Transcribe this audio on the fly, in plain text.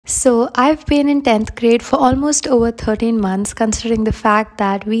So, I've been in 10th grade for almost over 13 months, considering the fact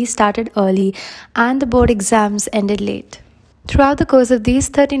that we started early and the board exams ended late. Throughout the course of these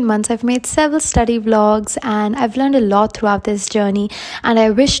 13 months, I've made several study vlogs and I've learned a lot throughout this journey, and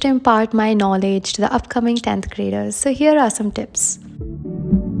I wish to impart my knowledge to the upcoming 10th graders. So, here are some tips.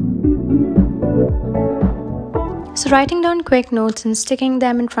 So writing down quick notes and sticking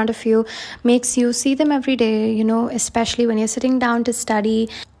them in front of you makes you see them every day, especially when you're sitting down to study.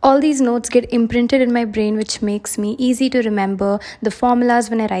 All these notes get imprinted in my brain, which makes me easy to remember the formulas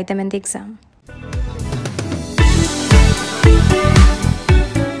when I write them in the exam.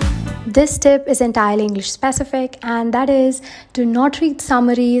 This tip is entirely English specific, and that is to not read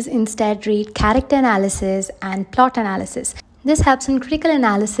summaries, instead read character analysis and plot analysis. This helps in critical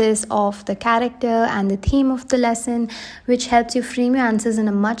analysis of the character and the theme of the lesson, which helps you frame your answers in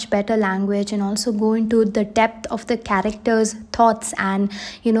a much better language and also go into the depth of the character's thoughts and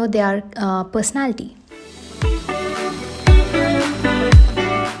their personality.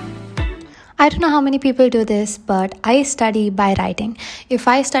 I don't know how many people do this, but I study by writing. If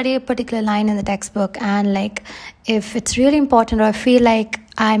I study a particular line in the textbook and if it's really important or I feel like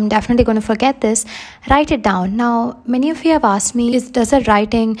I'm definitely going to forget this, write it down. Now, many of you have asked me, does a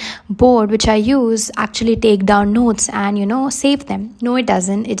writing board which I use actually take down notes and, save them? No, it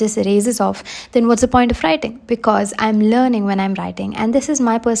doesn't. It just erases off. Then what's the point of writing? Because I'm learning when I'm writing. And this is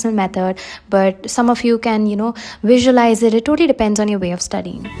my personal method, but some of you can, visualize it. It totally depends on your way of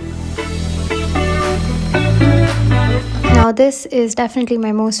studying. Now, this is definitely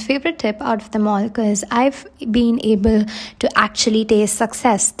my most favorite tip out of them all because I've been able to actually taste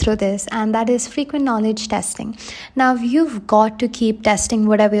success through this, and that is frequent knowledge testing. Now, you've got to keep testing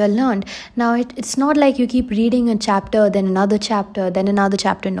whatever you learned. Now, it's not like you keep reading a chapter, then another chapter, then another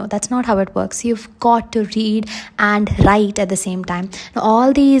chapter. No, that's not how it works. You've got to read and write at the same time. Now,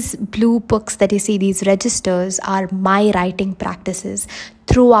 all these blue books that you see, these registers, are my writing practices.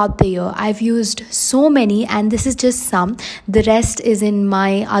 Throughout the year, I've used so many, and this is just some. The rest is in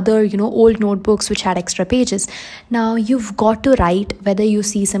my other, old notebooks which had extra pages. Now, you've got to write, whether you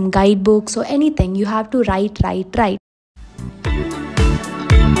see some guidebooks or anything, you have to write.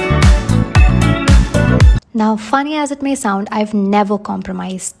 Now, funny as it may sound, I've never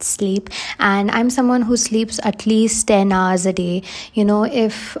compromised sleep, and I'm someone who sleeps at least 10 hours a day.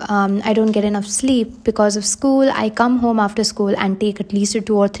 If I don't get enough sleep because of school, I come home after school and take at least a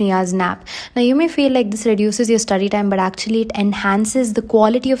 2 or 3 hours nap. Now, you may feel like this reduces your study time, but actually it enhances the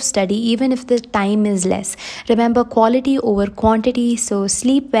quality of study even if the time is less. Remember, quality over quantity, so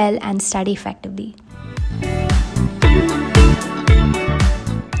sleep well and study effectively.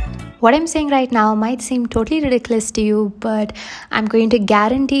 What I'm saying right now might seem totally ridiculous to you, but I'm going to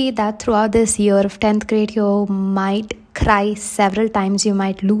guarantee that throughout this year of 10th grade, you might cry several times, you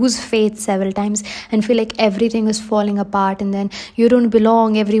might lose faith several times and feel like everything is falling apart and then you don't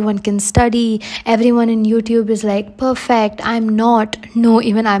belong, everyone can study, everyone in YouTube is like perfect. I'm not. No,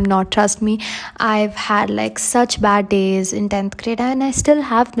 even I'm not, trust me. I've had such bad days in 10th grade and I still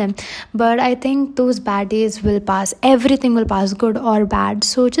have them, but I think those bad days will pass. Everything will pass, good or bad.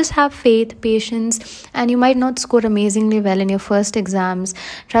 So just have faith, patience, and you might not score amazingly well in your first exams.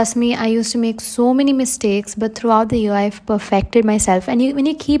 Trust me, I used to make so many mistakes, but throughout the year I've perfected myself. And when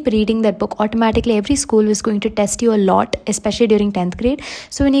you keep reading that book, automatically every school is going to test you a lot, especially during 10th grade.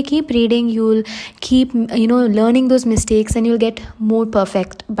 So when you keep reading, you'll keep learning those mistakes and you'll get more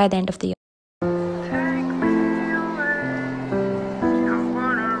perfect by the end of the year.